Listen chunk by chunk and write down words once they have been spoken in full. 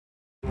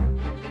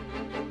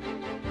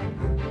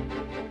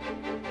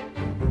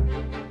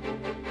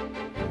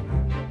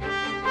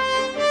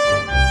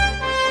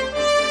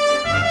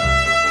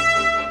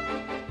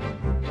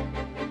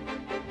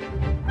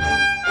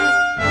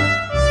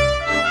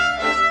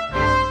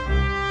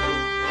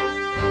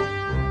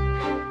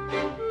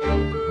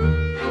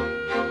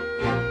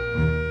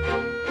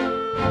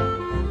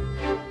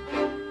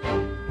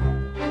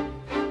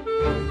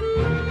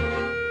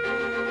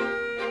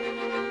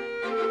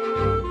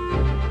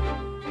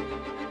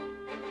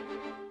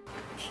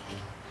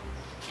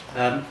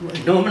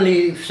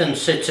Normally,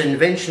 since its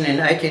invention in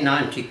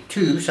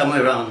 1892,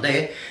 somewhere around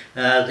there,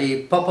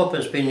 the pop-up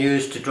has been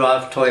used to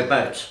drive toy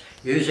boats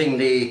using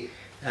the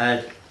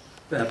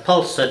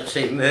pulse that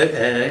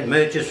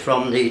emerges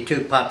from the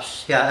two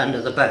pipes here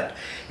under the boat.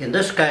 In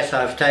this case,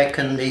 I've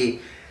taken the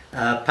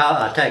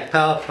I take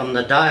power from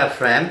the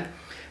diaphragm,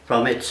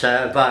 from its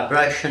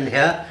vibration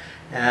here,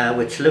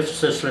 which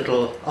lifts this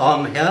little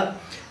arm here,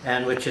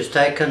 and which is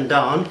taken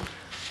down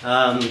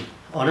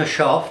on a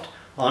shaft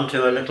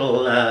onto a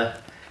little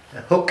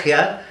hook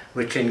here,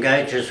 which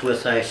engages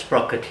with a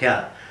sprocket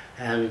here,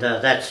 and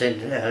that's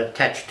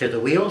attached to the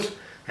wheels,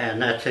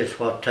 and that is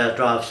what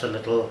drives the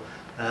little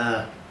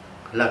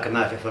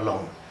locomotive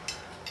along.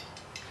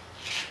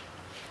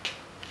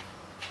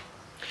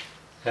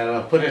 So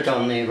I'll put it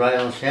on the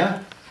rails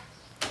here,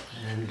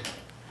 and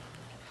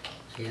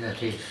see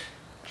that is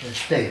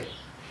just there.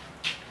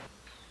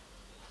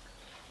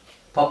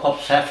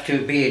 Pop-ups have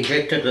to be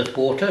injected with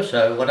water,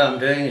 so what I'm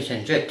doing is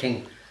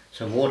injecting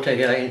some water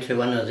here into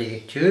one of the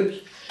tubes,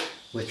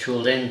 which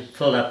will then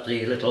fill up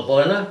the little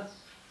boiler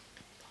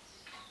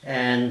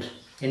and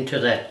into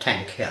that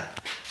tank here.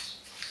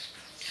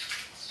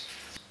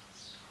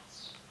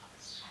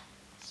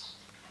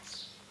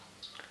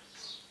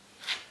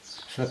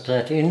 Slip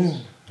that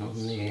in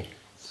on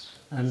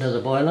under the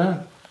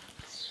boiler,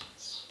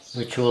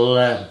 which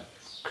will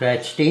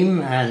create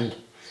steam, and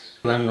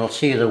one will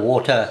see the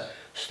water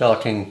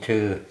starting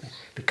to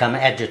become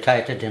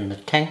agitated in the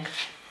tank,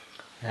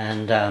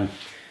 and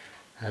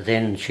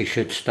then she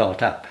should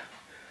start up.